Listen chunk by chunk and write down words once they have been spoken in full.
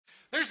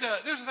There's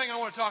a thing I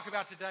want to talk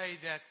about today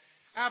that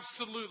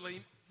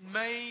absolutely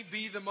may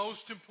be the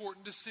most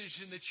important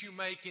decision that you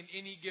make in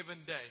any given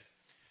day.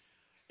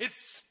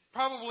 It's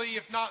probably,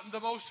 if not the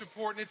most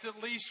important, it's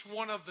at least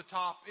one of the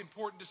top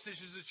important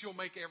decisions that you'll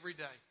make every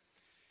day.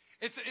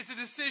 It's a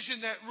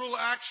decision that will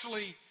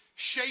actually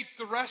shape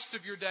the rest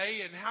of your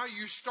day, and how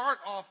you start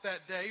off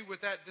that day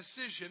with that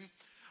decision,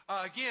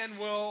 again,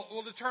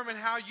 will determine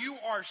how you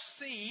are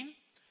seen,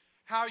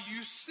 how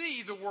you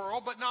see the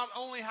world, but not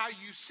only how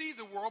you see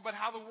the world, but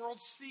how the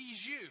world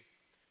sees you.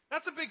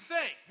 That's a big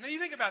thing. Now you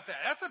think about that.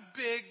 That's a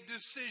big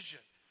decision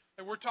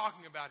that we're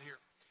talking about here.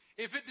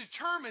 If it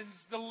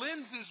determines the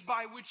lenses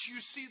by which you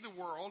see the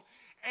world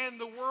and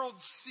the world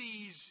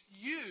sees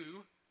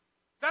you,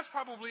 that's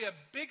probably a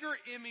bigger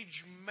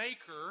image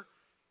maker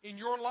in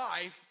your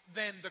life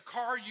than the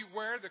car you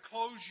wear, the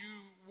clothes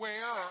you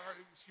wear,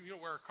 or you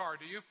don't wear a car,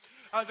 do you?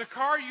 The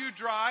car you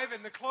drive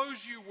and the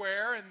clothes you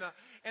wear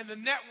and the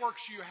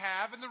networks you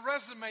have and the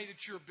resume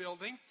that you're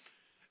building.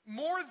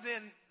 More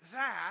than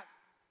that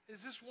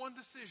is this one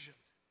decision.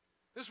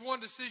 This one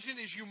decision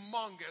is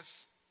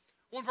humongous.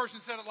 One person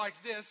said it like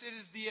this: it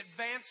is the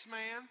advanced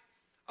man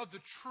of the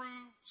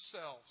true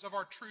selves, of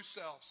our true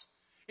selves.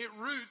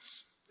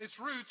 Its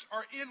roots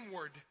are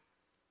inward,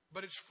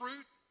 but its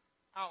fruit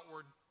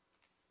outward.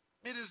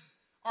 It is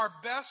our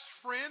best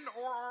friend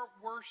or our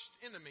worst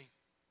enemy.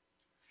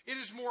 It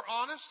is more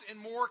honest and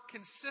more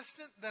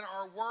consistent than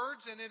our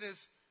words, and it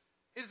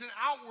is an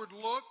outward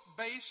look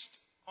based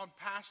on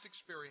past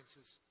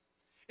experiences.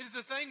 It is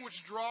the thing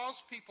which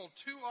draws people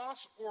to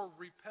us or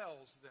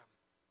repels them.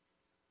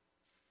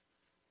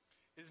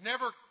 It is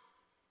never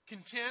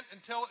content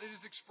until it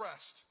is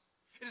expressed.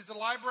 It is the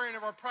librarian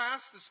of our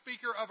past, the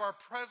speaker of our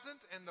present,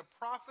 and the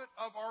prophet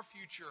of our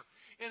future.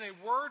 In a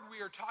word,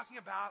 we are talking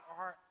about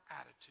our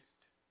attitude.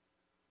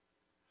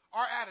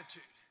 Our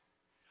attitude.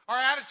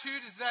 Our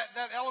attitude is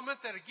that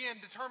element that,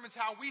 again, determines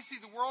how we see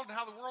the world and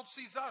how the world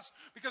sees us.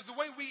 Because the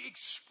way we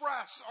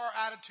express our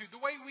attitude, the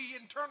way we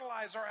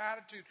internalize our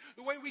attitude,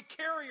 the way we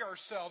carry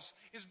ourselves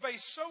is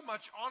based so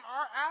much on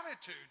our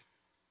attitude.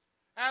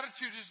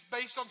 Attitude is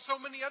based on so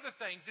many other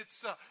things. It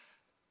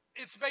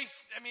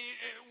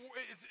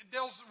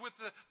deals with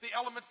the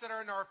elements that are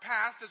in our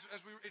past,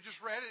 as we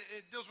just read.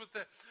 It deals with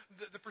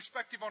the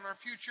perspective on our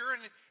future,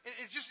 and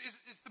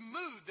it's the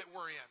mood that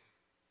we're in.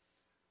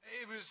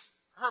 It was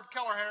Herb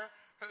Kelleher,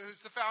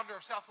 who's the founder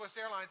of Southwest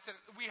Airlines, said,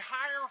 "We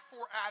hire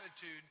for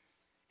attitude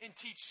and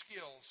teach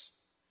skills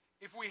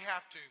if we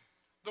have to.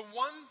 The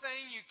one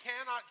thing you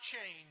cannot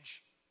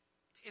change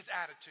is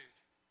attitude."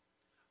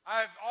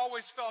 I've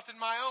always felt in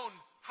my own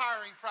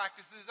hiring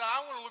practices that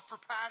I want to look for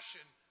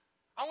passion.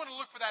 I want to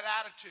look for that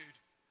attitude.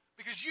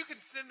 Because you can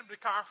send them to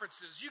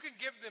conferences. You can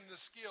give them the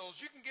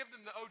skills. You can give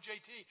them the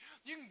OJT.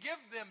 You can give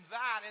them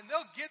that, and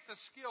they'll get the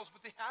skills.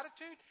 But the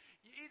attitude,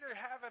 you either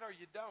have it or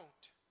you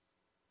don't.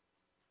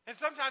 And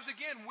sometimes,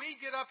 again, we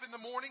get up in the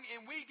morning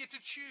and we get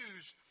to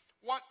choose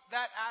what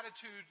that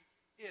attitude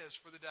is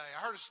for the day. I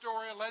heard a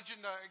story, a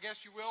legend, I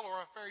guess you will, or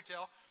a fairy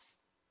tale,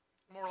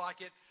 more like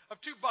it,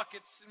 of two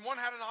buckets. And one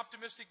had an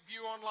optimistic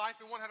view on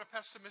life and one had a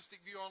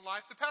pessimistic view on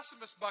life. The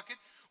pessimist bucket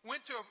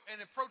went to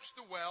and approached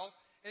the well,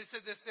 and it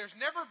said this: "There's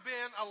never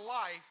been a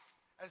life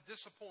as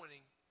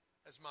disappointing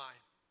as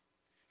mine."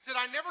 He said,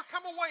 "I never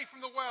come away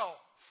from the well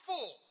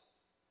full,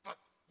 but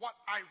what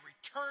I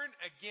return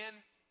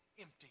again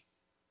empty."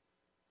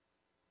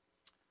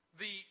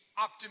 The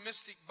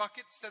optimistic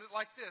bucket said it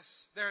like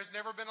this: "There has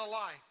never been a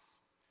life.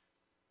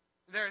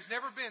 There has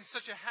never been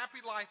such a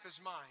happy life as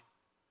mine.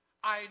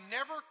 I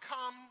never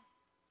come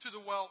to the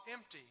well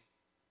empty,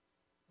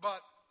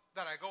 but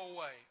that I go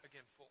away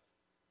again full."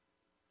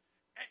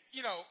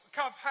 You know,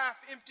 cup half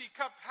empty,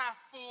 cup half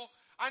full.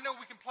 I know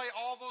we can play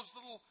all those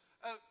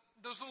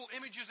little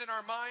images in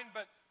our mind,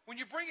 but when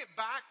you bring it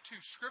back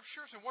to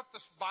Scriptures and what the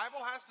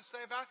Bible has to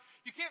say about it,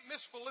 you can't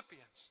miss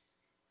Philippians.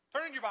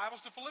 Turn in your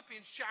Bibles to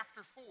Philippians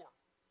chapter 4.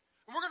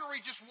 And we're going to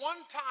read just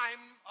one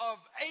time of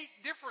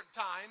 8 different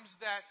times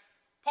that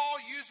Paul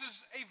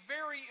uses a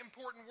very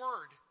important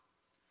word.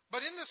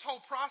 But in this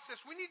whole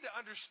process, we need to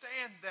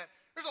understand that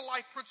there's a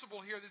life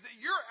principle here, that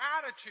your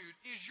attitude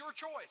is your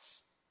choice.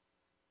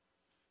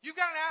 You've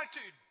got an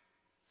attitude,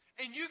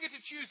 and you get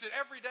to choose it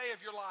every day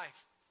of your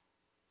life.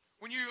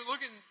 When you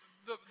look in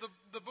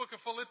the book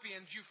of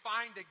Philippians, you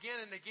find again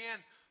and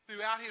again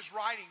throughout his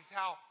writings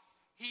how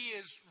he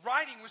is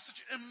writing with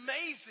such an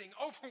amazing,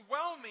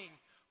 overwhelming,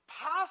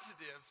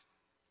 positive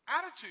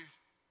attitude.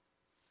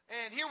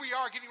 And here we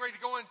are getting ready to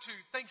go into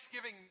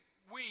Thanksgiving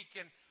week,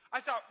 and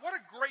I thought, what a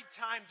great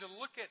time to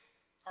look at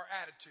our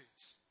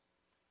attitudes.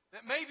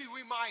 That maybe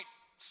we might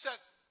set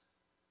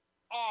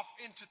off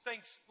into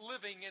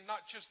Thanksgiving and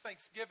not just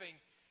Thanksgiving.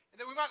 And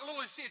that we might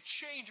literally see a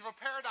change of a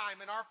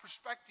paradigm in our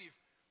perspective,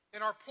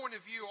 in our point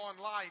of view on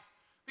life.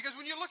 Because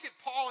when you look at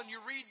Paul and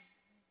you read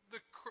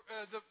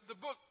the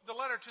book, the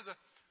letter to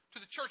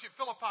the church at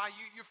Philippi,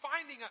 you're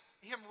finding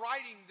him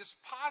writing this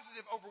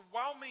positive,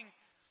 overwhelming,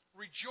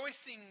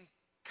 rejoicing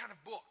kind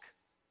of book.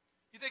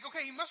 You think,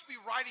 okay, he must be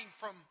writing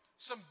from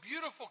some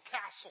beautiful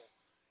castle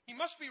He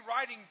must be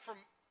writing from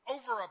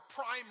over a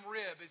prime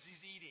rib as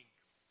he's eating.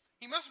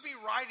 He must be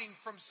writing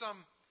from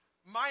some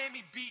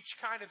Miami Beach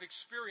kind of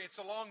experience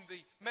along the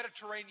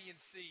Mediterranean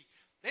Sea.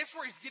 That's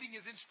where he's getting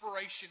his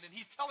inspiration, and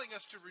he's telling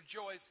us to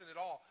rejoice in it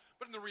all.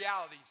 But in the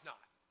reality, he's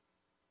not.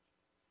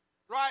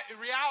 Right?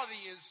 In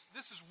reality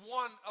this is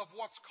one of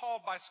what's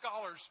called by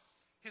scholars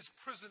his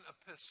prison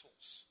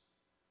epistles.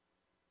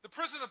 The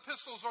prison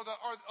epistles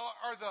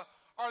are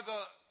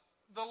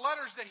the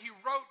letters that he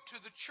wrote to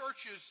the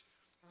churches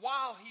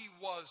while he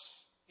was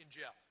in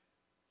jail.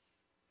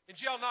 In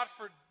jail not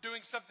for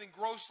doing something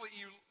grossly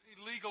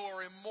illegal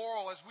or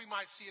immoral as we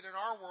might see it in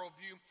our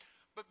worldview,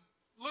 but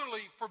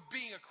literally for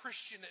being a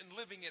Christian and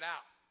living it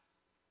out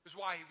is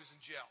why he was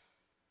in jail.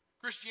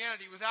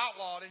 Christianity was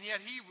outlawed, and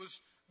yet he was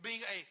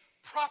being a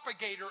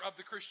propagator of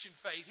the Christian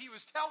faith. He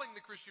was telling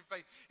the Christian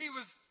faith. He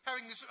was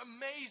having this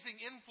amazing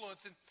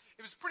influence, and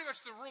it was pretty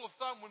much the rule of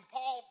thumb when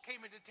Paul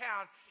came into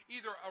town,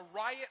 either a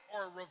riot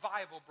or a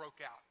revival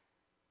broke out.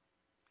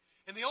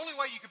 And the only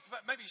way you could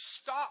maybe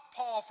stop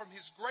Paul from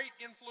his great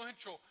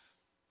influential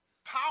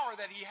power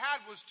that he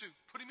had was to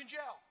put him in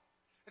jail.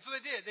 And so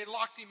they did. They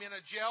locked him in a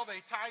jail.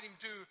 They tied him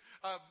to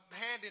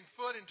hand and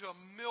foot into a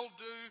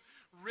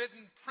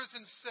mildew-ridden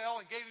prison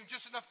cell and gave him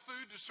just enough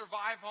food to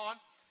survive on.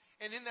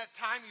 And in that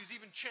time, he was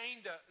even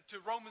chained to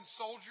Roman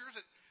soldiers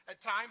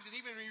at times. And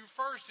even he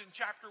refers to in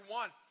chapter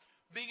 1,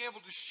 being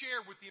able to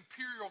share with the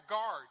imperial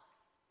guard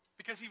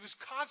because he was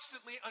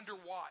constantly under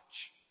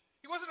watch.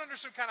 He wasn't under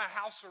some kind of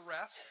house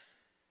arrest.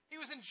 He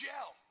was in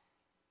jail.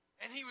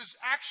 And he was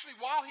actually,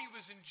 while he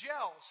was in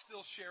jail,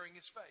 still sharing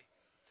his faith.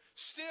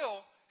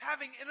 Still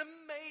having an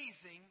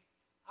amazing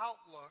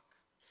outlook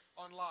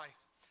on life.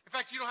 In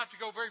fact, you don't have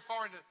to go very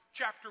far into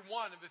chapter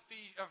 1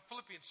 of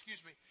Philippians,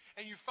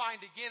 and you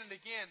find again and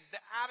again the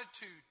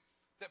attitude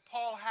that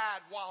Paul had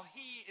while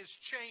he is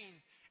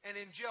chained and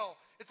in jail.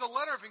 It's a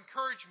letter of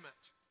encouragement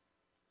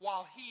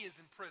while he is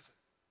in prison.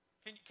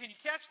 Can you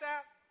catch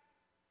that?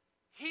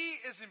 He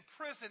is in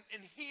prison, and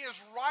he is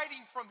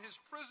writing from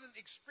his prison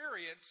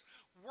experience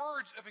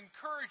words of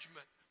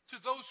encouragement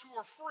to those who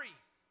are free.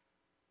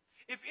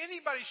 If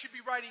anybody should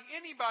be writing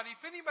anybody,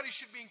 if anybody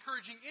should be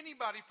encouraging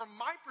anybody, from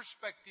my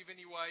perspective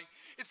anyway,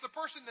 it's the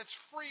person that's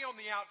free on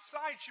the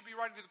outside should be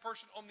writing to the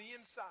person on the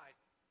inside.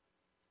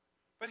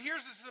 But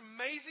here's this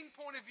amazing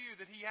point of view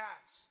that he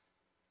has.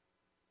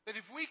 That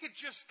if we could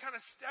just kind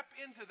of step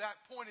into that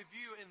point of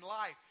view in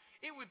life,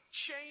 it would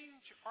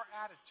change our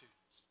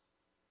attitudes.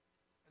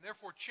 And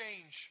therefore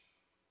change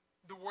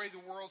the way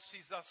the world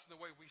sees us and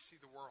the way we see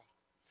the world.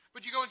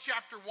 But you go in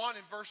chapter 1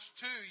 and verse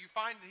 2, you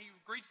find that he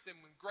greets them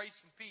with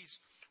grace and peace.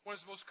 One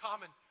of the most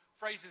common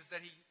phrases that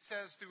he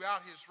says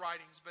throughout his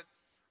writings. But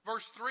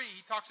verse 3,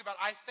 he talks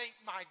about, I thank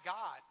my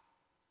God.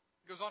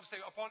 He goes on to say,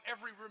 upon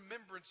every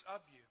remembrance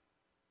of you.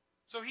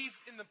 So he's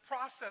in the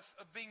process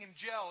of being in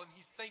jail, and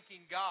he's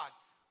thanking God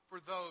for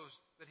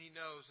those that he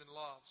knows and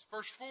loves.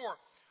 Verse 4,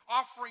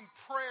 offering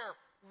prayer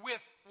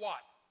with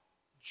what?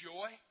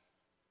 Joy.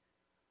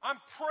 I'm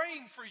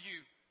praying for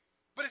you.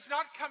 But it's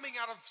not coming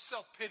out of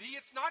self-pity.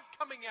 It's not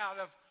coming out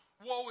of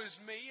woe is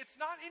me. It's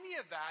not any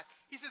of that.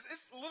 He says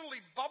it's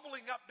literally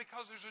bubbling up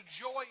because there's a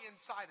joy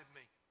inside of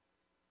me.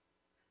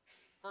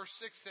 Verse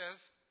 6 says,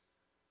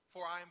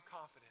 for I am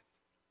confident.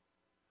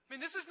 I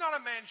mean, this is not a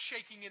man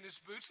shaking in his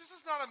boots. This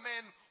is not a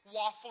man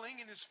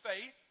waffling in his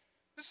faith.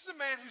 This is a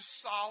man who's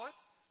solid.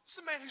 This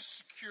is a man who's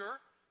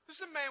secure.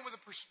 This is a man with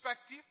a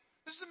perspective.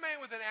 This is a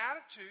man with an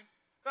attitude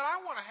that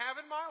I want to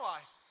have in my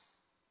life.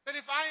 That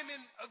if I am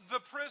in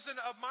the prison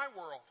of my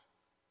world,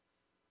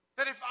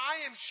 that if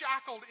I am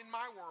shackled in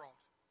my world,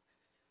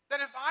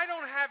 that if I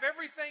don't have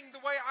everything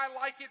the way I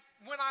like it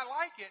when I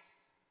like it,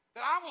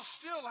 that I will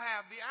still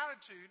have the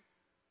attitude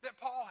that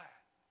Paul had.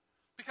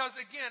 Because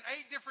again,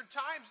 8 different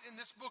times in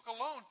this book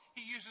alone,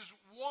 he uses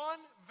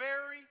one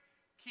very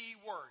key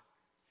word.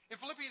 In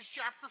Philippians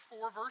chapter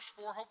 4, verse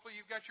 4, hopefully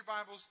you've got your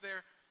Bibles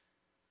there,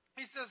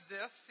 he says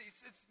this,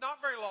 it's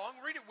not very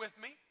long, read it with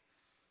me.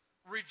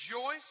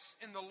 Rejoice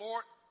in the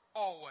Lord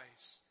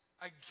always.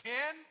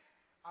 Again,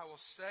 I will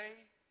say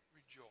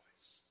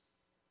rejoice.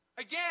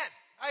 Again,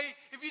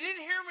 if you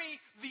didn't hear me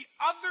the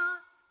other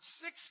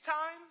 6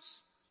 times,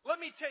 let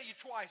me tell you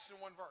twice in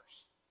one verse.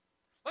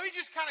 Let me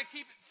just kind of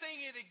keep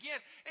saying it again.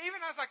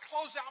 Even as I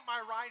close out my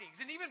writings,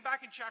 and even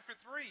back in chapter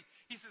 3,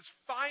 he says,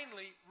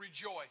 finally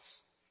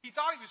rejoice. He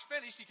thought he was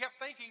finished. He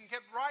kept thinking and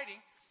kept writing.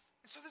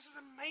 And so this is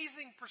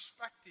amazing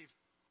perspective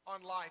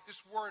on life. This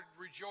word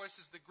rejoice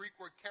is the Greek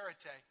word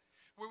karate,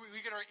 where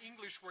we get our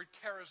English word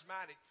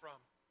charismatic from.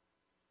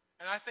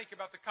 And I think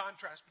about the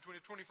contrast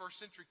between a 21st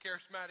century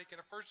charismatic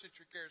and a first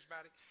century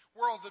charismatic.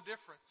 World of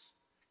difference.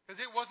 Because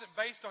it wasn't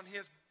based on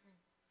his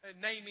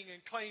naming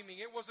and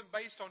claiming. It wasn't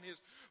based on his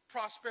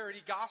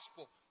prosperity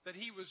gospel that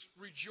he was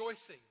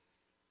rejoicing.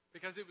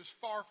 Because it was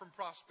far from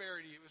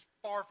prosperity. It was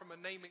far from a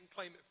name it and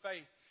claim it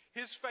faith.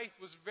 His faith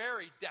was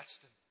very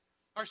destined.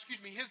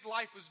 His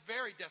life was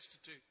very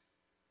destitute.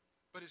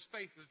 But his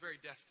faith was very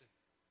destined.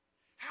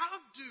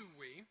 How do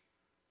we,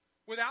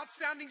 without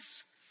sounding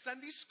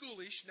Sunday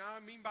schoolish. Now,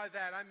 I mean by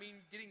that, I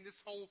mean getting this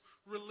whole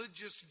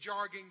religious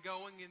jargon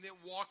going and then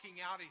walking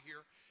out of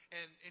here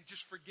and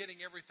just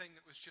forgetting everything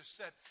that was just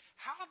said.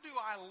 How do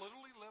I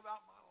literally live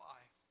out my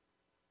life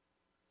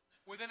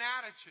with an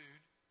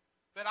attitude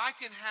that I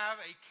can have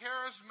a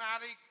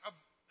charismatic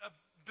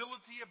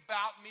ability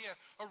about me,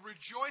 a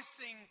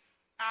rejoicing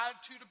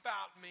attitude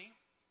about me,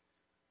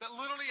 that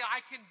literally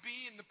I can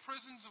be in the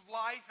prisons of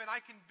life and I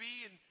can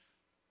be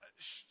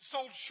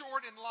sold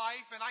short in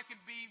life and I can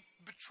be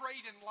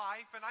betrayed in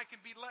life and I can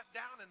be let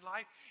down in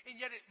life,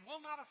 and yet it will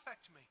not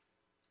affect me.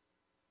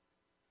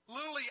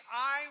 Literally,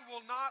 I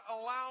will not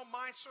allow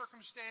my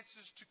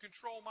circumstances to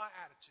control my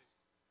attitude.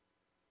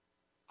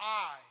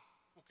 I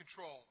will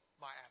control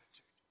my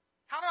attitude.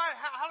 How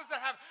does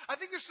that happen? I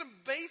think there's some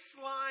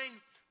baseline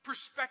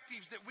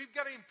perspectives that we've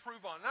got to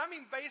improve on. And I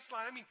mean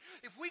baseline. I mean,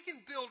 if we can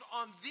build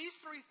on these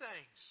three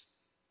things,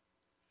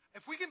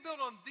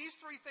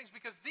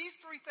 because these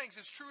three things,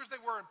 as true as they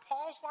were in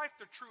Paul's life,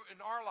 they're true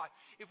in our life.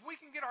 If we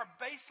can get our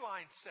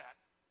baseline set,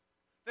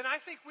 then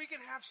I think we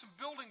can have some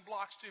building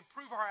blocks to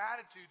improve our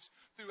attitudes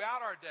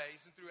throughout our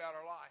days and throughout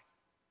our life.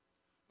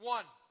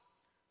 One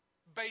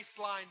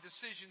baseline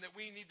decision that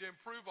we need to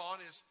improve on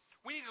is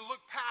we need to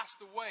look past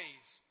the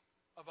ways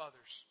of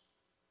others.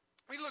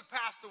 We look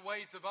past the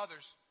ways of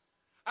others.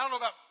 I don't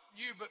know about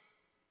you, but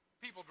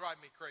people drive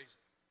me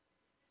crazy.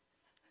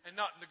 And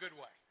not in the good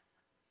way.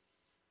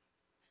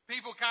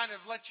 People kind of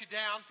let you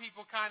down.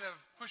 People kind of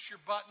push your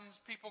buttons.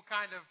 People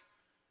kind of,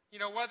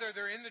 whether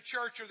they're in the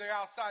church or they're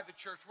outside the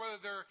church, whether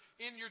they're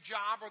in your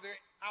job or they're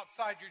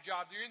outside your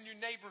job, they're in your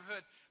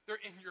neighborhood,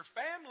 they're in your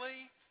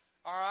family,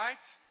 all right?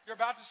 You're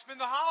about to spend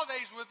the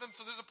holidays with them,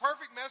 so there's a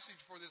perfect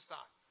message for this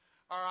time,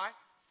 all right?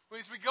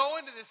 As we go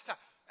into this time,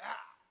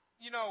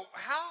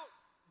 how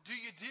do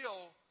you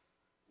deal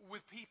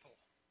with people?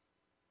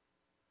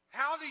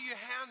 How do you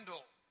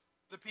handle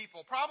the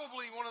people?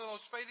 Probably one of the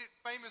most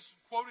famous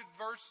quoted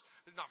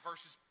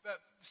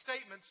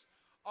statements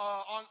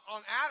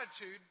on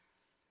attitude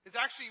is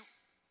actually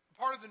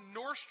part of the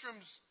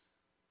Nordstrom's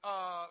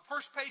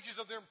first pages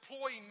of their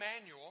employee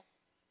manual.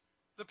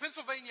 The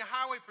Pennsylvania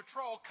Highway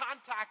Patrol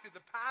contacted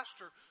the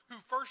pastor who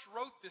first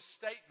wrote this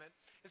statement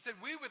and said,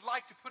 we would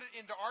like to put it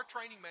into our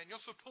training manual.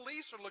 So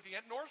police are looking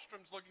at it,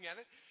 Nordstrom's looking at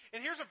it.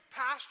 And here's a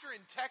pastor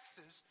in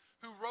Texas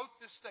who wrote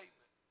this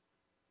statement.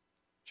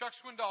 Chuck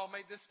Swindoll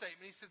made this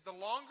statement. He said, the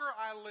longer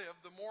I live,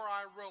 the more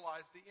I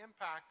realize the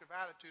impact of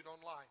attitude on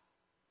life.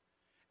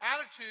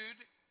 Attitude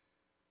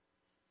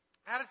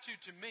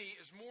to me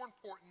is more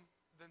important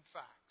than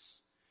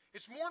facts.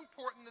 It's more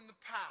important than the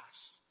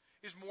past.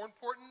 It's more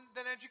important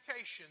than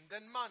education,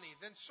 than money,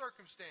 than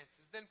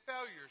circumstances, than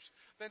failures,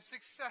 than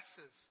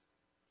successes,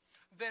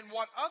 than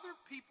what other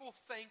people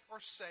think or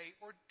say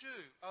or do.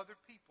 Other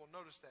people,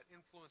 notice that,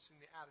 influencing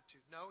the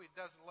attitude. No, it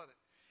doesn't let it.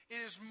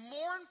 It is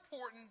more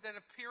important than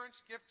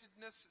appearance,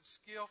 giftedness, and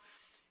skill.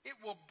 It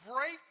will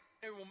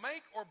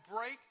make or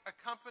break a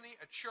company,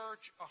 a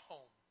church, a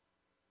home.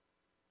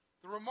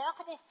 The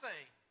remarkable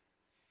thing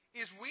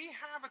is we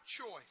have a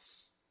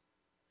choice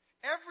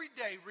every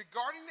day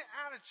regarding the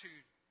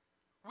attitude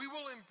we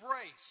will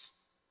embrace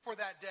for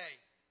that day.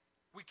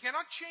 We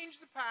cannot change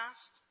the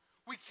past.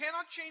 We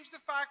cannot change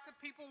the fact that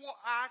people will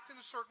act in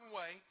a certain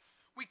way.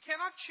 We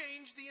cannot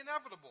change the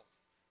inevitable.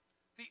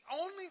 The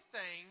only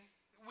thing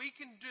we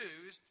can do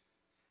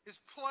is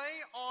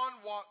play on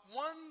what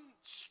one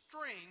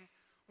string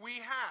we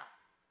have,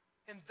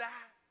 and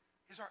that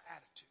is our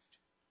attitude.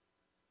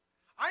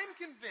 I am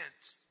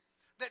convinced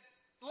that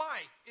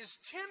life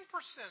is 10%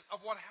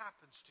 of what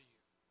happens to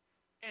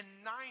you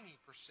and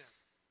 90%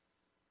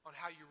 on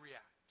how you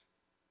react.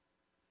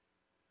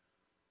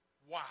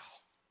 Wow.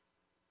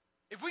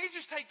 If we could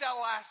just take that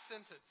last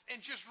sentence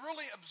and just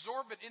really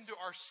absorb it into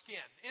our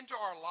skin, into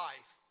our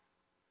life,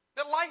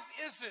 that life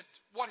isn't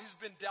what has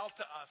been dealt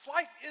to us.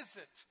 Life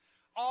isn't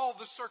all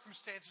the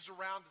circumstances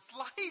around us.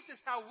 Life is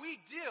how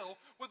we deal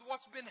with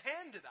what's been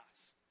handed us.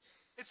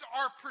 It's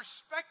our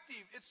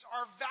perspective. It's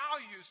our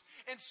values.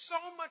 And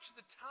so much of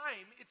the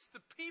time, it's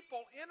the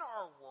people in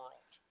our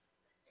world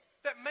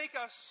that make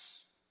us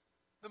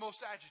the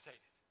most agitated.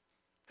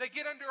 They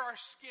get under our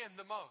skin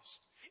the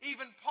most.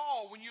 Even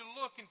Paul, when you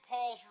look in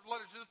Paul's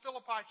letter to the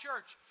Philippi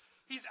church,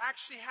 he's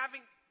actually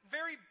having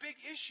very big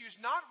issues,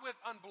 not with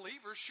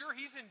unbelievers. Sure,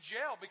 he's in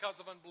jail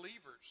because of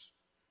unbelievers.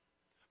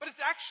 But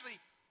it's actually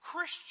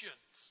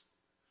Christians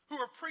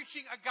who are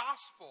preaching a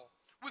gospel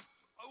with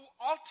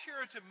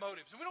alternative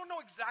motives. And we don't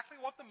know exactly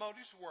what the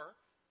motives were,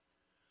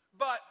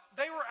 but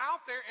they were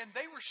out there and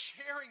they were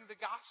sharing the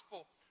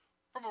gospel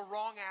from a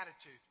wrong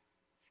attitude.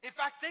 In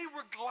fact, they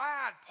were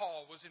glad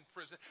Paul was in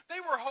prison.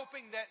 They were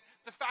hoping that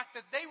the fact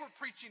that they were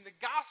preaching the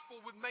gospel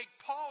would make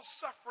Paul's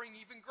suffering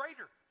even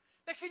greater.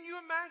 Now, can you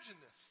imagine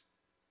this?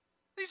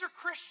 These are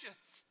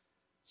Christians.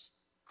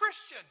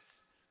 Christians.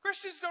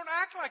 Christians don't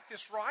act like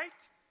this, right?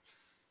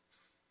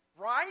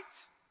 Right?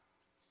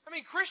 I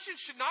mean,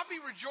 Christians should not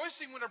be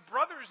rejoicing when a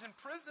brother is in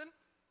prison.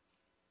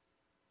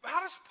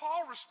 How does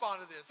Paul respond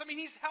to this? I mean,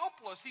 he's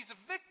helpless. He's a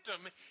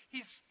victim.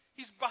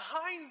 He's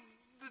behind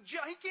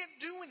He can't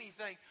do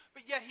anything,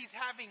 but yet he's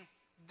having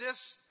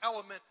this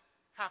element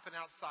happen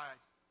outside.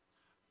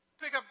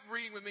 Pick up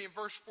reading with me in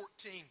verse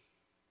 14.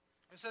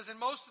 It says, "And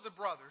most of the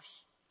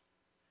brothers,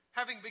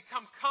 having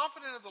become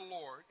confident of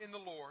in the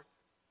Lord,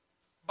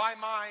 by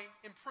my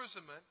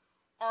imprisonment,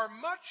 are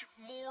much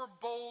more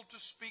bold to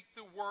speak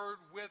the word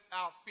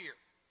without fear."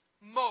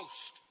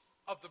 Most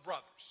of the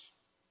brothers.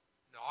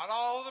 Not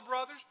all of the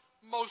brothers.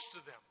 Most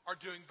of them are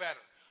doing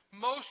better.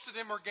 Most of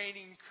them are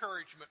gaining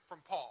encouragement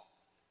from Paul.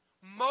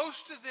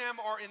 Most of them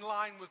are in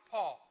line with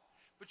Paul.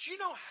 But you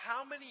know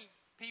how many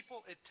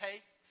people it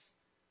takes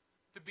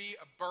to be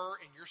a burr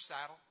in your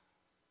saddle?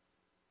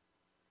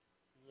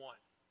 One.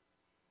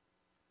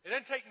 It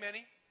doesn't take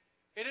many.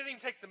 It doesn't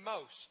even take the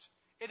most.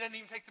 It doesn't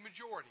even take the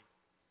majority.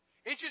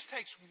 It just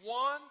takes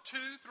 1,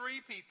 2,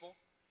 3 people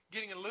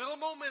getting a little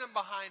momentum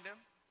behind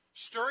them,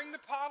 stirring the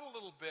pot a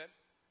little bit,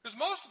 because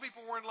most of the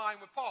people were in line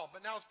with Paul.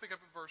 But now let's pick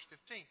up at verse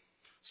 15.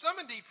 "Some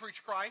indeed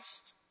preach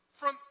Christ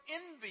from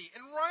envy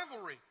and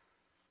rivalry,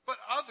 but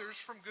others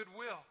from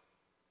goodwill.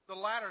 The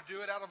latter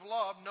do it out of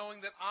love,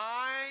 knowing that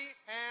I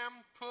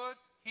am put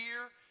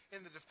here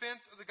in the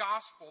defense of the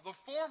gospel. The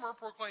former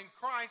proclaim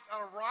Christ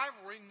out of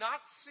rivalry,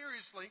 not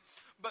seriously,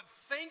 but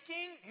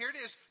thinking," here it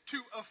is,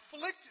 "to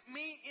afflict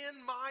me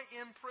in my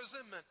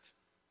imprisonment."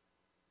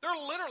 They're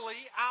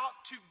literally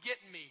out to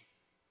get me.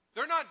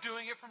 They're not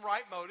doing it from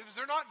right motives.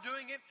 They're not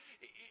doing it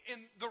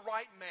in the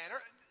right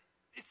manner.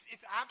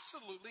 It's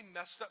absolutely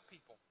messed up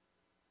people.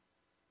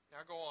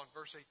 Now go on,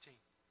 verse 18.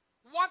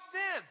 "What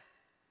then?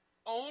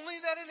 Only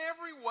that in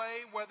every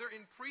way, whether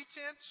in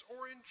pretense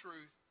or in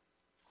truth,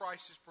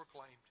 Christ is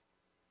proclaimed.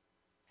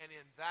 And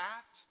in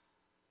that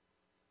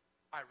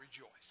I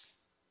rejoice."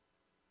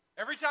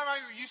 Every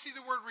time you see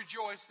the word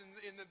rejoice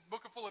in the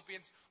book of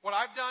Philippians, what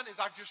I've done is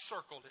I've just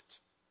circled it.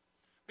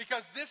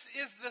 Because this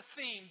is the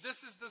theme.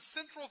 This is the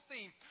central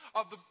theme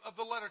of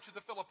the letter to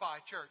the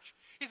Philippi church.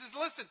 He says,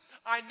 listen,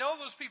 I know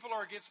those people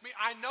are against me.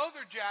 I know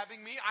they're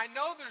jabbing me. I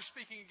know they're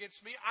speaking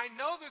against me. I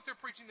know that they're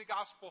preaching the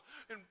gospel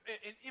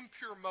in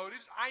impure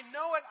motives. I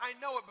know it,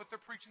 but they're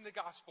preaching the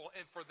gospel.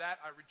 And for that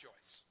I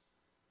rejoice.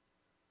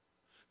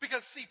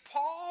 Because, see,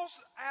 Paul's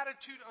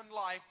attitude on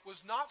life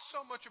was not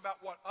so much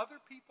about what other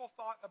people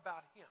thought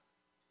about him.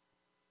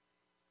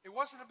 It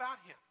wasn't about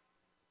him.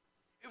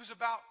 It was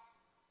about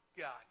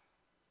God.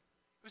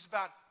 It was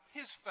about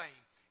his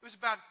fame. It was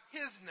about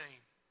his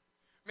name.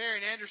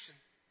 Marian Anderson,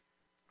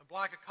 a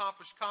black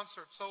accomplished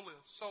concert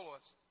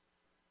soloist.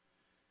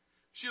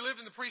 She lived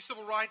in the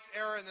pre-civil rights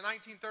era in the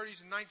 1930s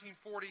and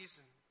 1940s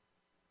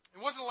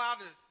and wasn't allowed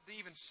to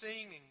even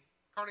sing in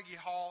Carnegie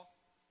Hall.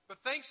 But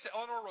thanks to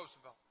Eleanor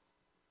Roosevelt,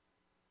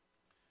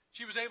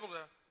 she was able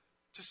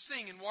to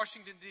sing in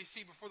Washington,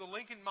 D.C. before the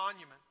Lincoln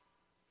Monument.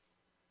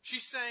 She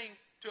sang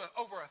to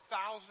over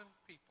 1,000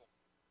 people.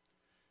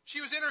 She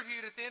was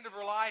interviewed at the end of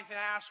her life and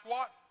asked,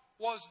 what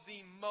was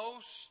the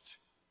most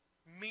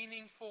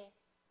meaningful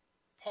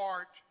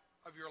part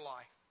of your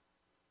life?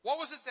 What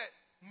was it that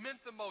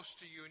meant the most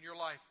to you in your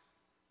life?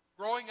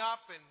 Growing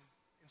up and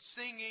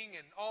singing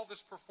and all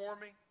this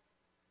performing.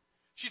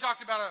 She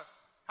talked about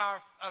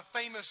how a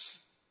famous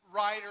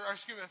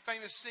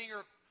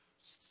singer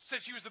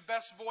said she was the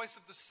best voice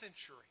of the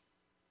century.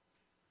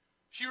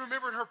 She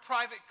remembered her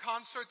private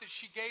concert that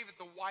she gave at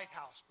the White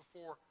House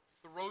before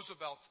the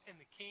Roosevelts and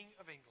the King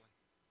of England.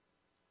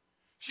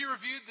 She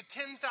reviewed the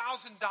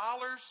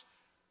 $10,000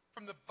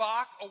 from the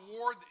Bach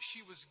Award that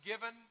she was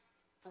given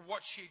for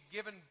what she had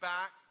given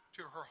back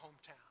to her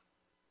hometown.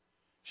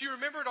 She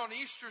remembered on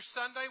Easter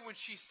Sunday when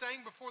she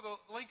sang before the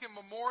Lincoln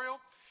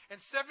Memorial,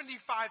 and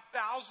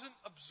 75,000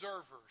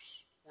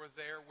 observers were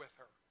there with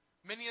her.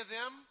 Many of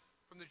them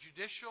from the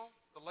judicial,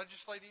 the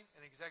legislative,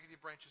 and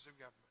executive branches of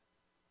government.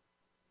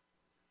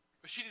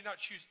 But she did not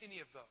choose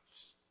any of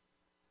those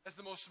as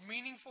the most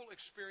meaningful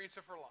experience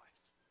of her life.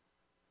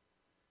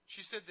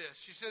 She said this.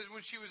 She said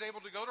when she was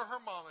able to go to her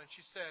mama and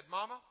she said,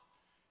 "Mama,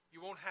 you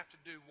won't have to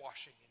do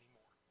washing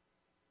anymore."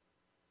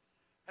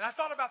 And I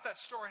thought about that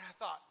story and I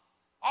thought,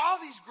 all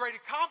these great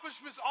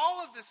accomplishments,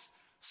 all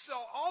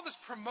this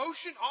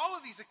promotion, all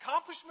of these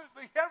accomplishments,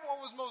 but yet what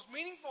was most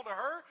meaningful to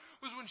her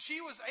was when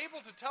she was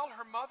able to tell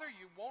her mother,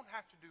 "You won't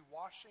have to do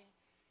washing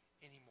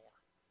anymore.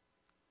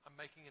 I'm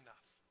making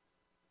enough."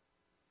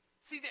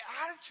 See, the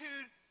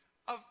attitude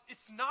of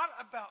it's not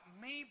about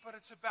me, but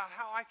it's about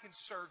how I can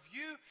serve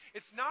you.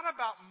 It's not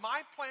about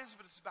my plans,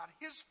 but it's about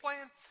his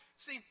plan.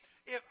 See,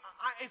 if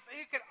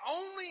it could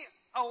only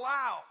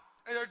allow,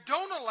 or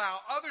don't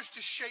allow others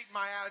to shape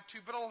my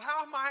attitude, but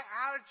allow my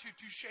attitude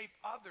to shape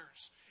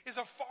others, is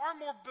a far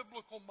more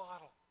biblical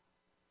model.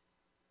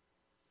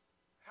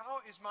 How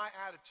is my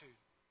attitude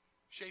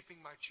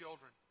shaping my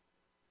children,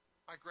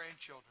 my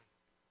grandchildren,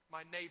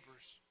 my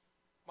neighbors,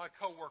 my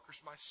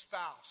coworkers, my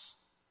spouse,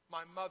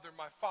 my mother,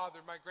 my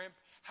father, my grandparents?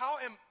 How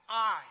am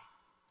I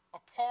a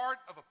part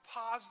of a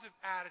positive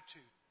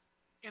attitude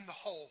in the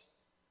whole?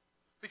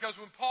 Because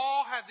when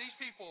Paul had these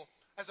people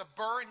as a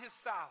burr in his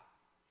saddle,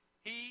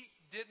 he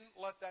didn't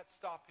let that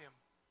stop him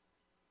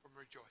from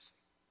rejoicing.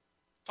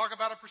 Talk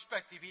about a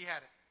perspective. He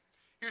had it.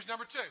 Here's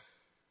number 2.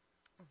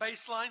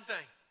 Baseline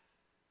thing.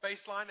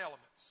 Baseline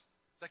elements.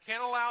 So I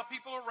can't allow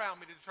people around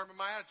me to determine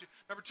my attitude.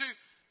 Number two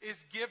is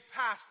give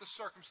past the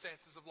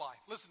circumstances of life.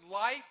 Listen,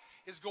 life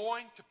is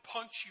going to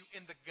punch you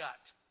in the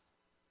gut.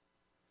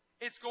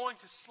 It's going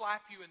to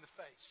slap you in the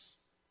face.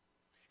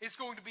 It's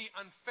going to be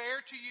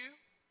unfair to you.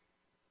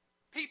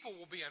 People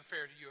will be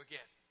unfair to you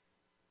again.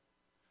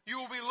 You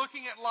will be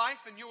looking at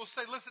life and you will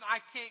say, listen, I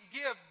can't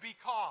give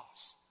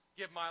because.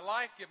 Give my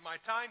life, give my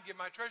time, give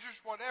my treasures,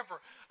 whatever.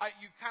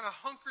 You kind of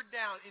hunker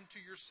down into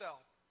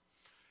yourself.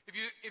 If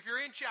you're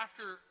in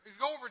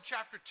go over to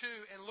chapter 2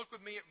 and look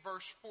with me at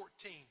verse 14.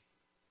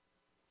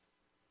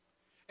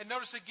 And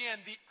notice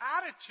again the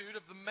attitude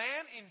of the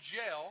man in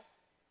jail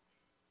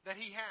that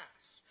he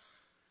has.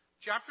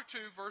 Chapter 2,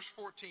 verse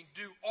 14.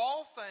 Do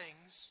all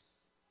things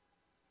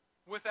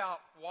without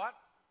what?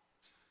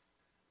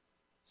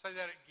 Say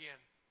that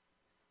again.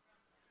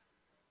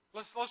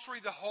 Let's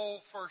read the whole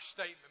first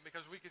statement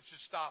because we could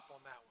just stop on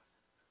that one.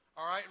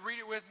 All right, read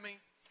it with me.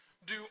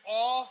 Do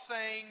all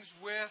things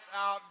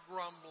without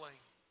grumbling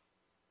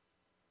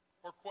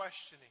or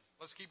questioning.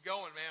 Let's keep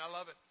going, man. I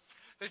love it.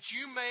 That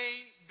you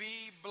may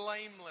be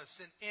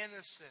blameless and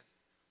innocent,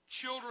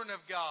 children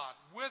of God,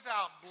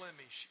 without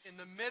blemish, in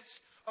the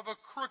midst of a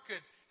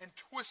crooked and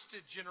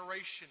twisted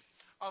generation,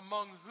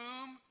 among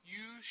whom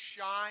you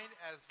shine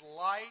as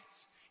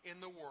lights in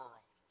the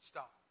world.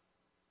 Stop.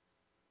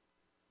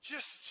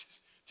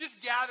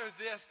 Just gather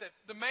this, that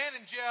the man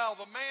in jail,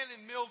 the man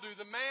in mildew,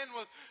 the man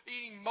with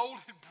eating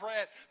molded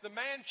bread, the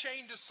man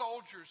chained to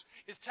soldiers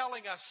is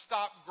telling us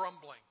stop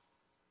grumbling.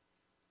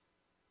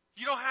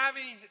 You don't have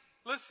any...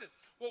 Listen,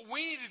 what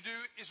we need to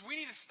do is we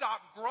need to stop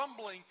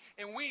grumbling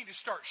and we need to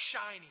start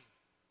shining.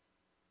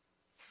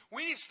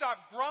 We need to stop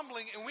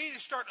grumbling and we need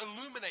to start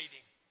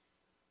illuminating.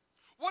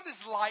 What does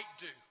light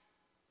do?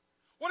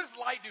 What does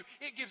light do?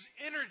 It gives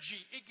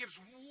energy. It gives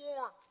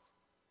warmth.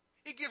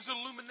 It gives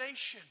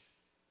illumination.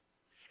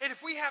 And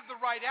if we have the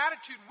right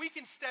attitude, we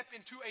can step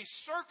into a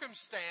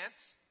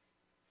circumstance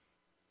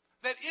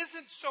that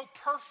isn't so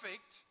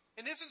perfect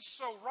and isn't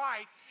so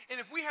right. And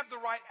if we have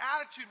the right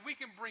attitude, we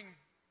can bring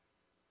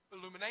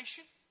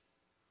illumination.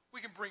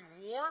 We can bring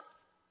warmth.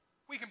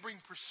 We can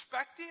bring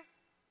perspective.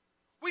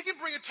 We can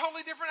bring a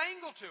totally different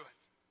angle to it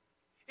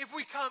if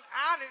we come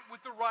at it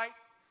with the right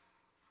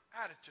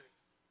attitude.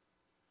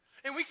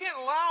 And we can't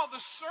allow the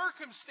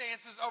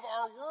circumstances of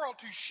our world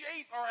to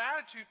shape our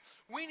attitude.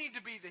 We need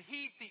to be the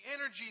heat, the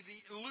energy, the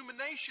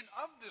illumination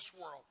of this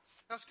world.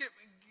 Now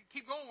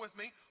keep going with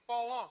me.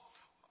 Follow along.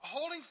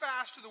 Holding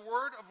fast to the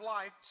word of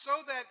life,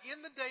 so that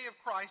in the day of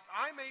Christ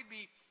I may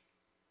be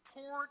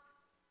proud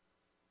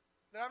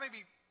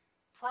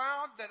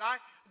that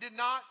I did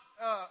not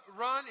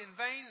run in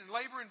vain and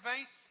labor in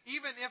vain,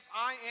 even if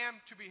I am,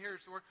 to be,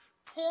 here's the word,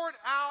 poured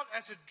out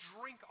as a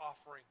drink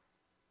offering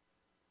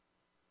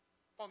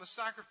on the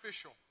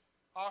sacrificial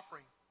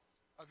offering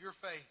of your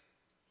faith.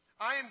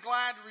 I am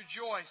glad to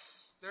rejoice.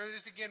 There it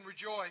is again,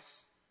 rejoice.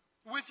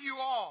 With you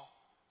all.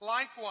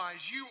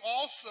 Likewise, you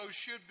also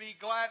should be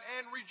glad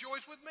and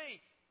rejoice with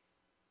me.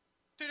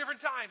 2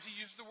 different times he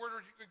uses the word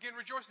again,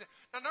 rejoice.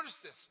 Now notice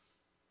this.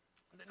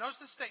 Notice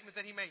the statement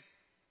that he made.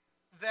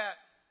 That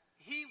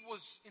he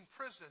was in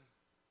prison,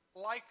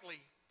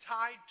 likely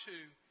tied to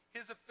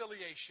his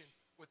affiliation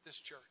with this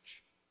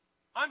church.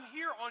 I'm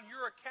here on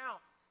your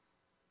account.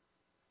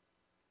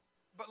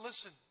 But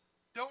listen,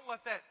 don't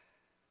let that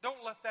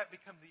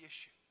become the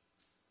issue.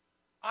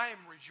 I am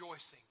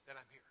rejoicing that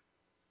I'm here.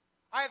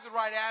 I have the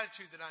right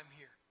attitude that I'm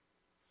here.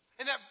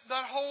 And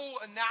that whole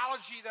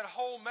analogy, that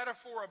whole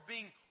metaphor of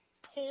being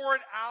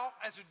poured out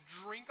as a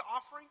drink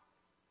offering,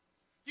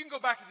 you can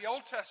go back to the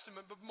Old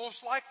Testament, but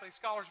most likely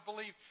scholars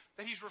believe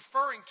that he's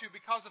referring to,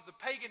 because of the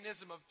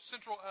paganism of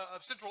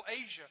Central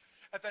Asia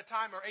at that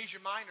time, or Asia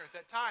Minor at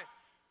that time.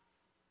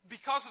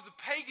 Because of the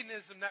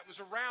paganism that was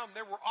around,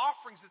 there were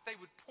offerings that they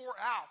would pour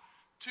out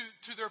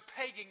to their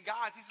pagan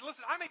gods. He said,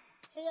 listen, I may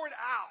pour it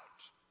out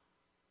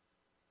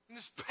in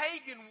this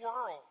pagan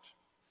world,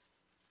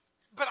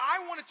 but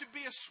I want it to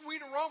be a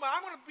sweet aroma.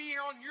 I want to be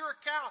here on your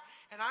account,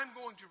 and I'm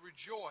going to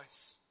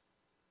rejoice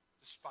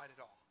despite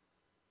it all.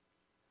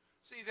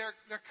 See, there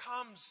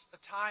comes a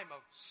time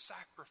of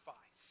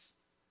sacrifice.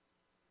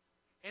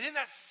 And in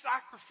that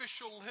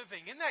sacrificial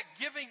living, in that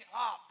giving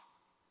up,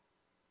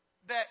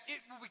 that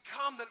it will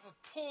become, that it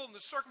will pull, and the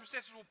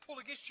circumstances will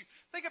pull against you.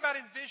 Think about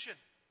Envision.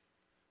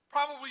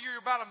 Probably you're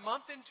about a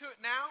month into it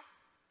now,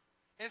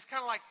 and it's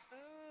kind of like,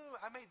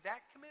 oh, I made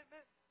that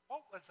commitment?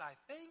 What was I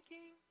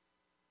thinking?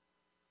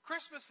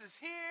 Christmas is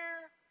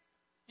here.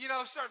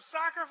 Start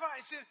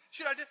sacrificing.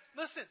 Should I do?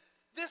 Listen,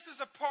 this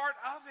is a part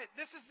of it.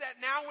 This is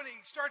that now when it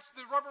starts,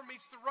 the rubber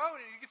meets the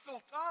road, and it gets a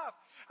little tough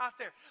out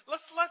there.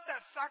 Let's let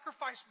that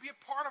sacrifice be a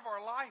part of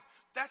our life.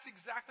 That's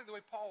exactly the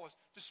way Paul was.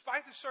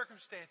 Despite the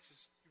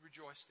circumstances, he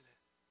rejoiced in it.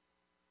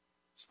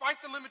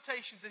 Despite the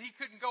limitations that he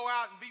couldn't go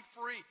out and be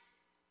free,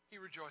 he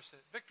rejoiced in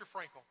it. Viktor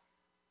Frankl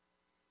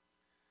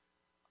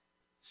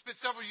spent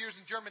several years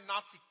in German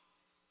Nazi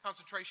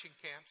concentration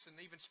camps and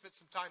even spent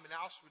some time in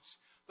Auschwitz,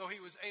 though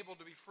he was able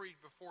to be freed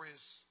before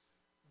his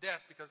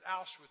death because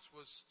Auschwitz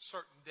was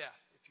certain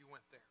death if you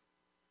went there.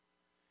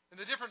 In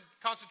the different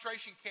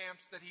concentration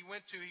camps that he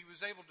went to, he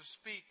was able to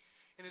speak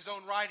in his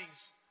own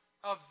writings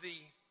of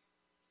the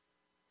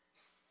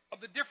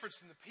difference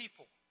in the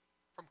people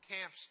from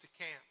camps to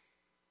camp,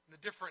 and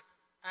the different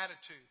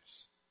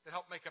attitudes that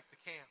helped make up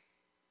the camp.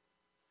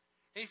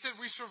 And he said,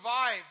 we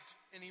survived,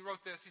 and he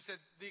wrote this, he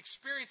said, the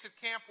experience of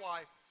camp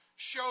life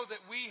show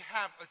that we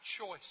have a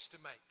choice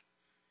to make.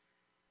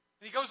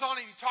 And he goes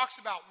on and he talks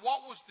about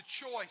what was the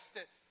choice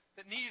that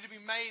needed to be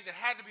made, that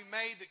had to be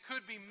made, that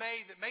could be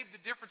made, that made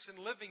the difference in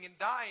living and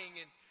dying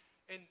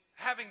and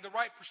having the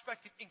right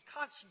perspective in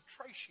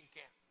concentration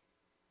camp.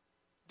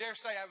 Dare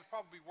say I was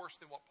probably worse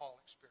than what Paul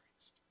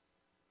experienced.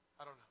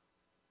 I don't know.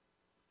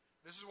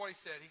 This is what he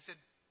said. He said,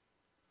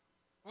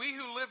 we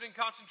who lived in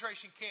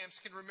concentration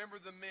camps can remember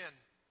the men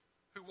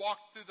who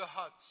walked through the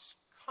huts,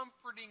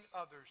 comforting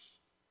others,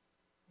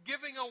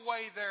 giving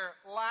away their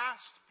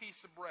last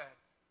piece of bread.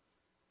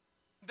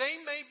 They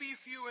may be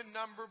few in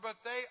number, but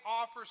they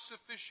offer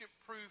sufficient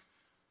proof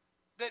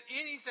that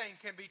anything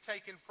can be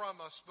taken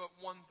from us but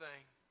one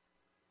thing.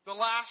 The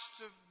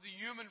last of the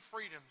human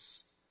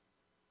freedoms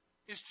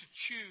is to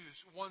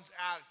choose one's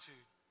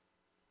attitude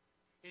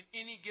in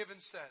any given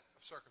set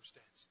of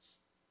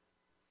circumstances.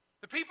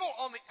 The people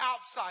on the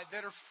outside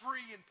that are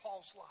free in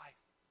Paul's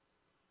life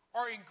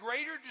are in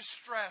greater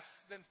distress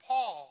than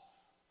Paul,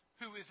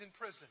 who is in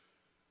prison.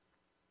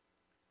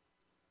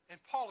 And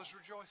Paul is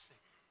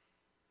rejoicing.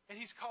 And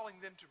he's calling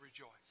them to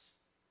rejoice.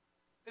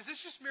 Is this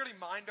just merely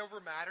mind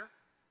over matter?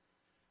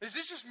 Is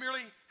this just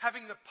merely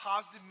having the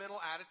positive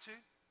mental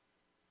attitude?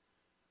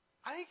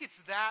 I think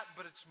it's that,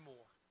 but it's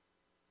more.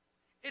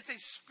 It's a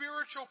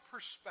spiritual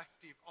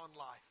perspective on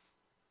life.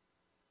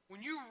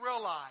 When you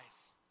realize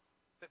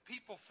that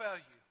people fail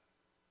you,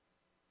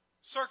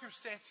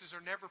 circumstances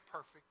are never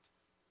perfect,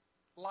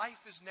 life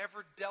is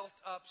never dealt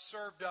up,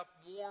 served up,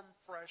 warm,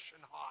 fresh,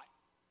 and hot.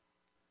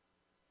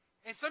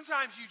 And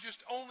sometimes you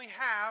just only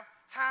have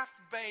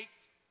half-baked,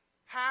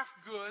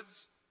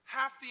 half-goods,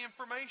 half the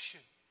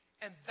information.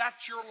 And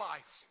that's your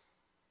life.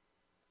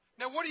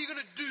 Now, what are you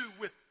going to do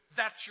with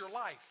that's your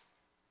life?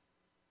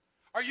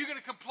 Are you going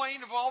to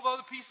complain of all the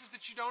other pieces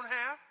that you don't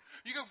have?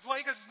 Are you going to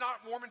complain because it's not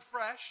warm and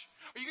fresh?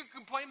 Are you going to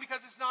complain because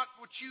it's not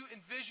what you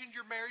envisioned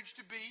your marriage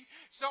to be?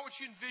 It's not what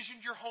you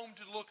envisioned your home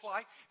to look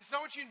like? It's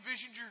not what you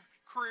envisioned your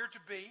career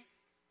to be?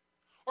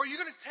 Or are you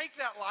going to take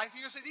that life and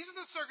you're going to say, these are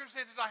the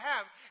circumstances I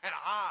have, and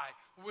I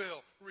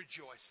will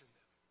rejoice in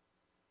them?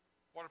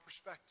 What a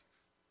perspective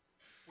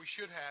we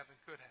should have and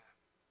could have.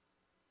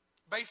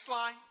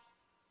 Baseline,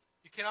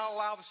 you cannot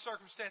allow the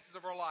circumstances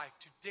of our life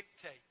to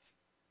dictate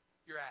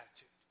your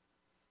attitude.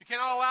 You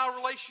cannot allow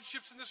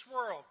relationships in this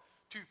world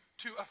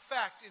to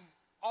affect and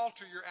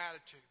alter your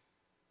attitude.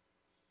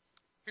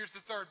 Here's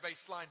the third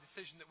baseline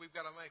decision that we've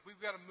got to make. We've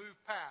got to move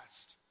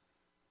past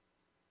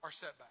our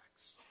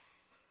setbacks.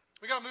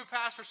 We've got to move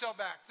past our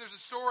setbacks. There's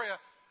a story, a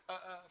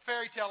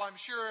fairy tale, I'm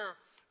sure,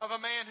 of a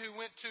man who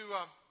went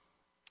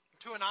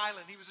to an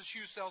island. He was a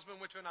shoe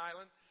salesman, went to an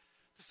island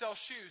to sell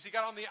shoes. He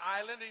got on the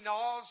island and he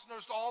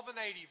noticed all the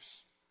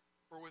natives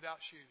were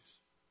without shoes.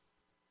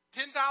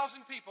 10,000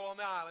 people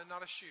on the island,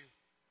 not a shoe.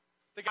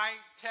 The guy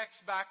texts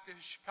back to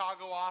his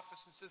Chicago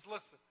office and says,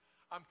 listen,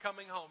 I'm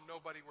coming home.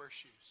 Nobody wears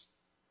shoes.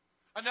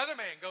 Another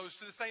man goes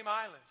to the same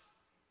island.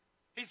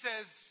 He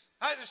says,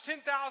 hey, there's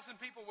 10,000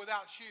 people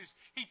without shoes.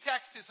 He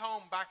texts his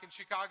home back in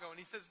Chicago and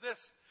he says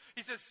this.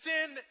 He says,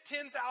 send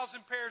 10,000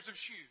 pairs of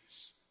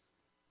shoes.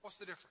 What's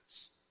the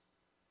difference?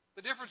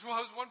 The difference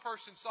was one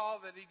person saw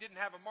that he didn't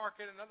have a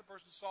market. Another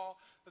person saw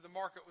that the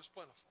market was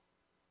plentiful.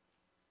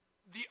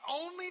 The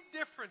only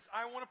difference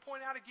I want to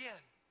point out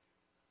again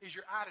is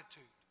your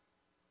attitude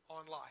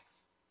on life.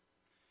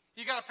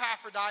 You got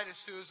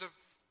Epaphroditus, who is a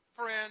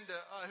friend,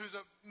 who's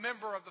a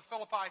member of the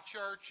Philippi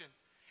church,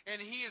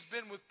 and he has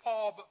been with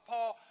Paul,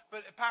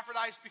 but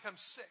Epaphroditus becomes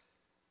sick.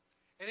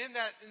 And in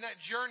that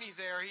journey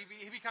there,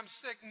 he becomes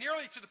sick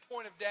nearly to the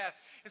point of death.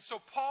 And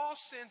so Paul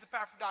sends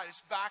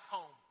Epaphroditus back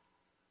home.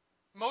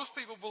 Most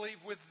people believe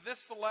with this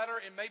letter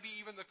and maybe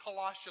even the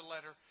Colossian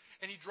letter,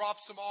 and he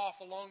drops them off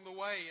along the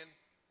way. And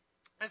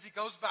as he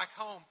goes back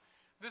home,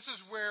 this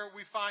is where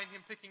we find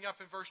him picking up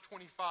in verse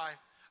 25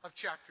 of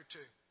chapter 2.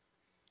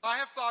 I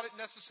have thought it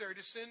necessary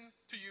to send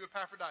to you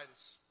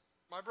Epaphroditus,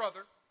 my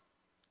brother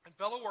and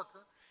fellow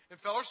worker and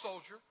fellow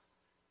soldier,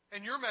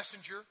 and your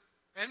messenger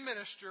and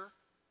minister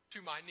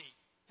to my need.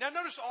 Now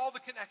notice all the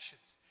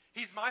connections.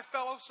 He's my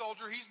fellow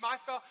soldier, he's my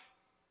fellow,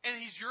 and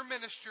he's your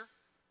minister.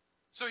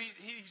 So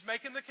he's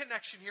making the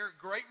connection here,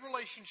 great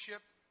relationship.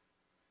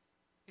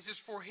 He says,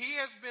 for he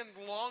has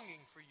been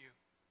longing for you.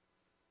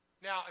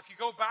 Now, if you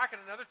go back at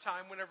another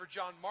time, whenever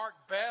John Mark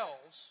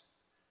bails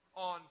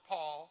on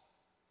Paul,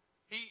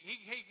 he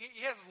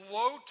has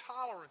low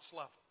tolerance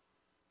level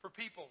for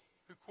people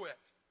who quit.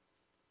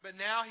 But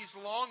now he's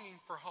longing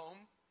for home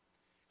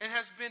and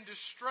has been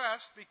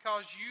distressed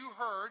because you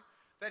heard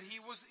that he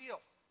was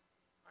ill.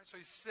 Right, so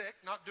he's sick,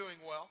 not doing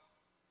well.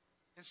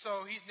 And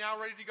so he's now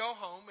ready to go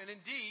home. And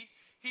indeed,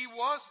 he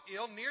was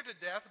ill, near to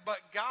death, but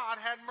God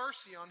had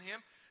mercy on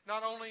him,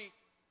 not only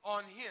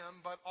on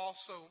him, but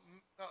also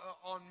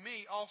on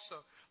me also,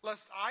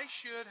 lest I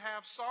should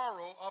have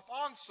sorrow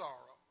upon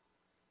sorrow.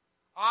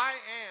 I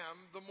am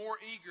the more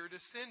eager to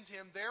send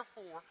him,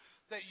 therefore,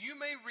 that you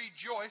may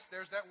rejoice,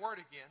 there's that word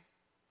again,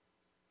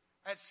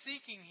 at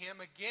seeking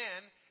him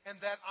again, and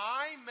that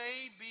I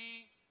may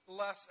be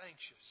less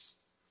anxious.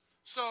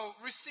 So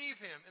receive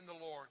him in the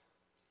Lord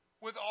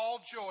with all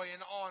joy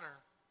and honor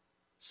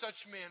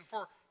such men,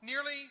 for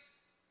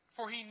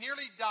he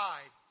nearly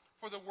died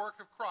for the work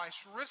of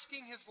Christ,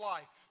 risking his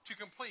life to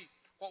complete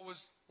what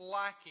was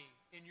lacking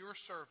in your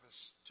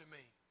service to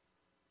me.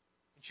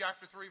 In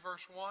chapter 3,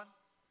 verse 1,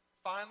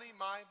 finally,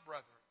 my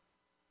brethren,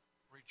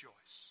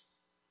 rejoice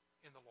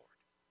in the Lord.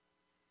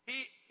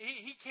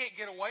 He can't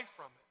get away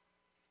from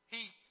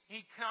it.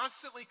 He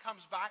constantly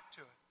comes back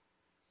to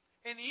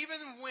it. And even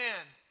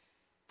when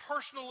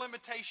personal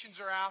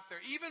limitations are out there,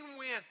 even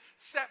when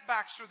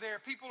setbacks are there,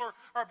 people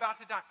are about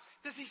to die,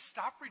 does he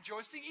stop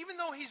rejoicing? Even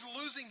though he's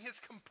losing his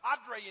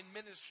compadre in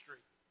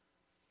ministry,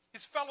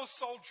 his fellow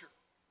soldier,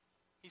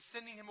 he's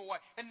sending him away.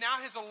 And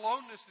now his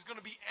aloneness is going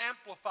to be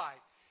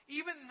amplified.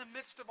 Even in the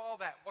midst of all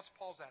that, what's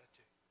Paul's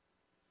attitude?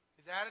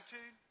 His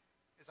attitude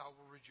is, I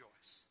will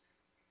rejoice.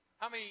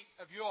 How many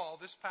of you all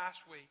this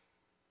past week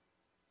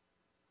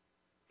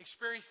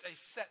experienced a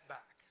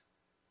setback?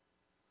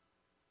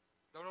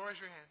 Don't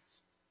raise your hands.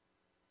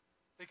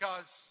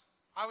 Because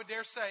I would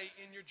dare say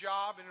in your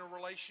job, in a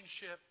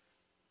relationship,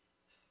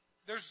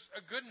 there's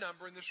a good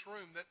number in this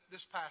room that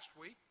this past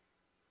week,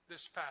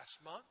 this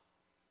past month,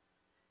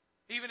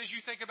 even as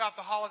you think about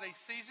the holiday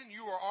season,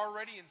 you are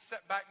already in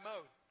setback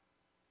mode.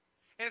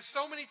 And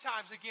so many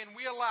times, again,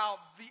 we allow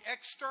the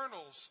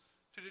externals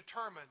to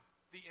determine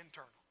the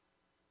internal,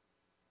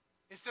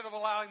 instead of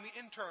allowing the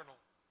internal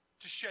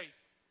to shape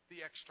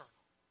the external.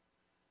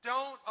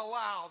 Don't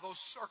allow those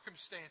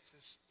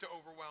circumstances to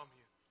overwhelm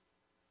you.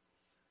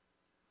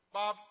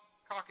 Bob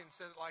Calkin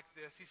said it like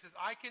this. He says,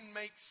 I can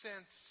make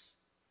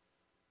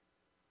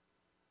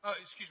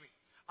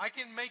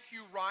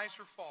you rise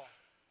or fall.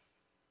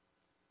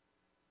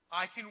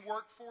 I can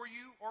work for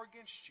you or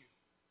against you.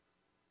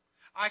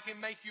 I can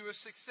make you a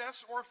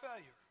success or a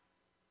failure.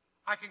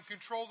 I can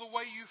control the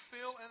way you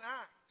feel and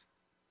act.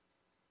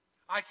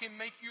 I can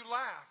make you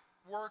laugh,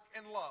 work,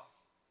 and love.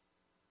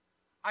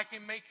 I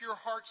can make your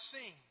heart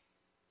sing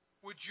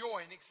with joy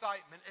and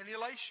excitement and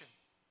elation.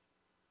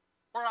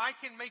 Or I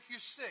can make you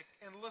sick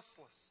and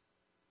listless.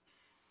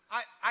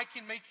 I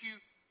can make you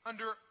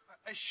under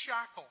a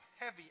shackle,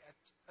 heavy,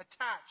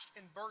 attached,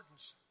 and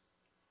burdensome.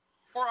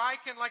 Or I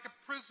can, like a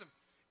prism,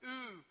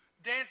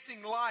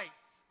 dancing light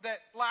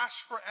that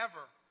lasts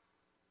forever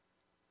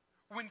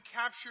when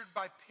captured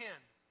by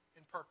pen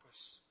and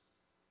purpose.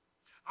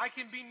 I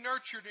can be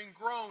nurtured and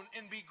grown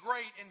and be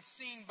great and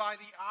seen by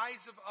the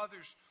eyes of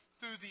others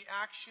through the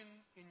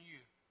action in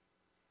you.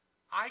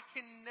 I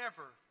can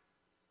never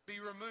be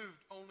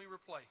removed, only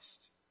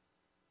replaced.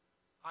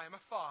 I am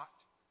a thought.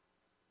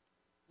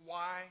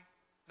 Why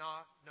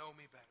not know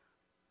me better?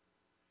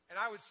 And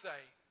I would say,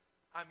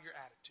 I'm your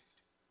attitude.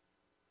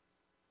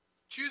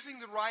 Choosing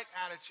the right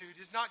attitude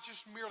is not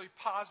just merely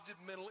positive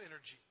mental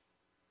energy.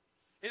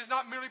 It is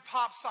not merely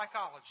pop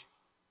psychology.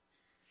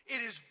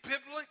 It is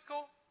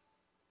biblical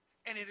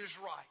and it is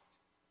right.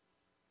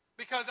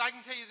 Because I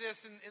can tell you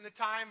this, in the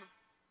time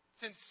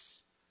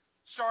since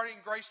starting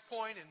Grace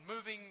Point and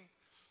moving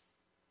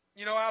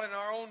out in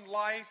our own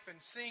life and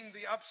seeing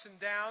the ups and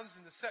downs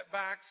and the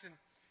setbacks and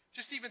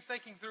just even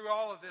thinking through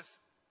all of this,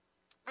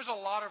 there's a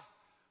lot of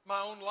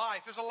my own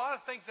life. There's a lot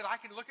of things that I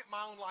can look at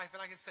my own life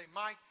and I can say,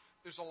 Mike,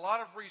 there's a lot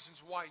of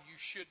reasons why you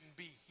shouldn't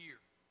be here.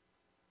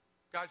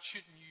 God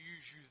shouldn't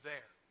use you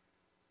there.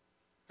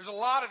 There's a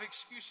lot of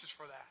excuses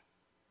for that.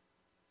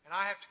 And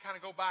I have to kind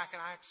of go back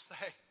and I have to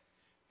say,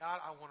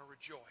 God, I want to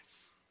rejoice.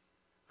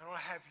 I want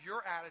to have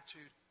your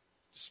attitude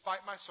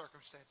despite my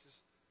circumstances,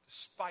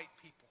 despite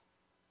people.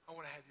 I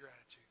want to have your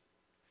attitude.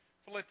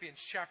 Philippians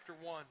chapter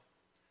 1,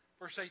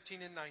 verse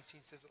 18 and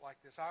 19 says it like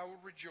this. I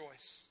will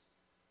rejoice,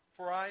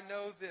 for I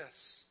know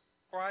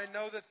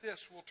that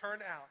this will turn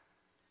out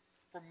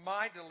for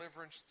my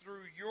deliverance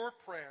through your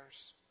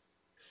prayers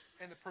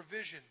and the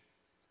provision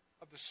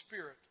of the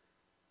Spirit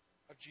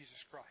of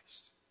Jesus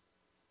Christ.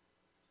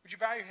 Would you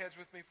bow your heads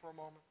with me for a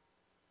moment?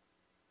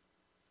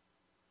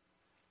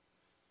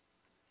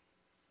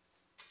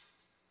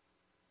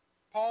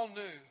 Paul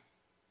knew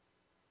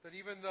that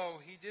even though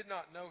he did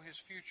not know his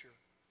future,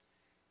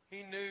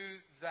 he knew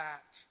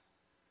that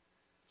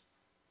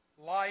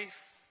life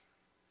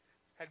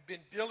had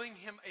been dealing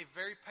him a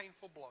very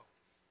painful blow.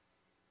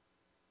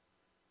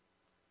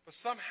 But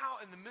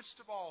somehow in the midst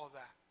of all of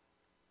that,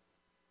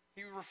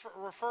 he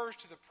refers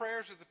to the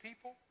prayers of the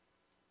people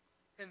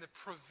and the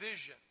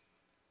provision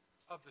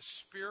of the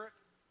Spirit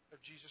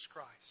of Jesus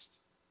Christ.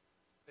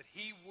 That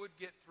he would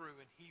get through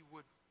and he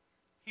would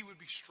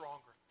be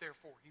stronger.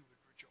 Therefore, he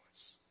would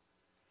rejoice.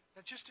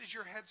 Now, just as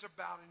your heads are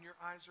bowed and your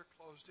eyes are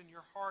closed and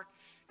your heart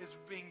is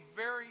being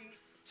very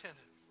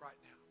attentive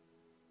right now,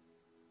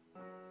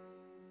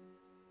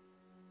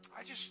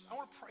 I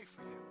want to pray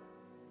for you.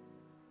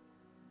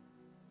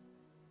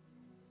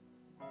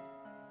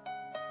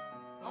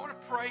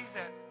 pray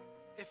that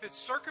if it's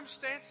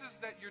circumstances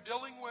that you're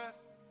dealing with,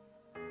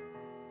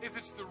 if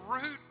it's the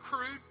rude,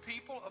 crude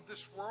people of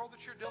this world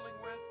that you're dealing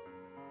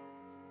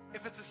with,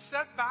 if it's a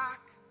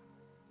setback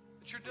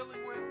that you're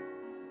dealing with,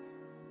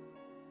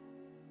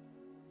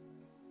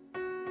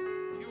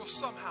 you will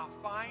somehow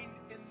find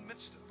in the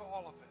midst of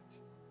all of it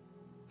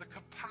the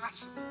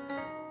capacity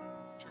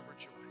to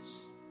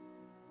rejoice.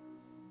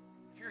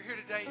 If you're here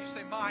today and you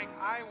say, Mike,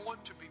 I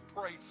want to be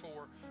prayed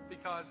for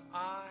because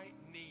I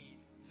need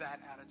that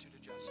attitude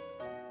adjustment.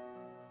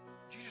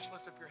 Would you just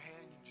lift up your hand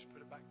and you can just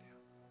put it back down?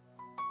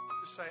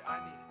 Just say, I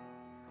need it.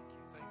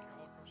 Thank you,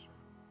 Holy Ghost.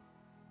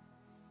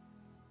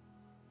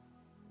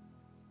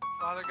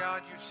 Father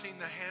God, you've seen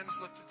the hands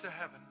lifted to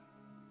heaven.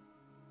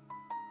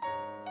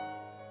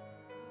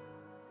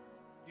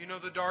 You know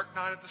the dark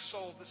night of the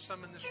soul that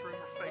some in this room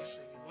are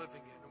facing and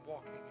living in and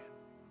walking in.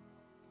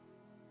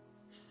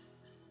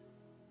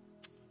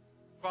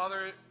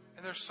 Father,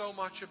 and there's so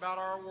much about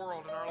our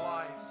world and our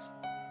life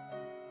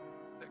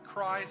that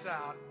cries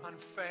out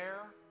unfair,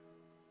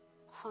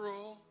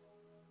 cruel,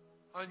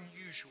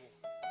 unusual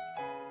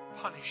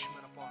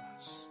punishment upon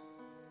us.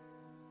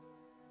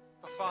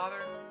 But Father,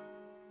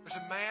 there's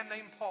a man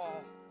named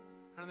Paul,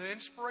 and in the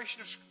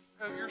inspiration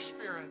of your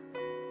Spirit,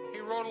 he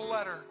wrote a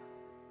letter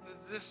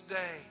that this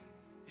day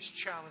is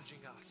challenging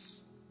us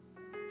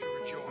to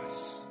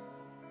rejoice.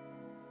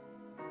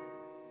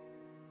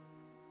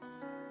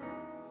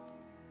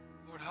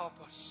 Lord, help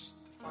us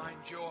to find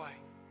joy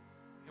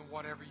in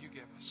whatever you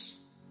give us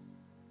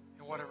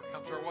and whatever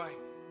comes our way.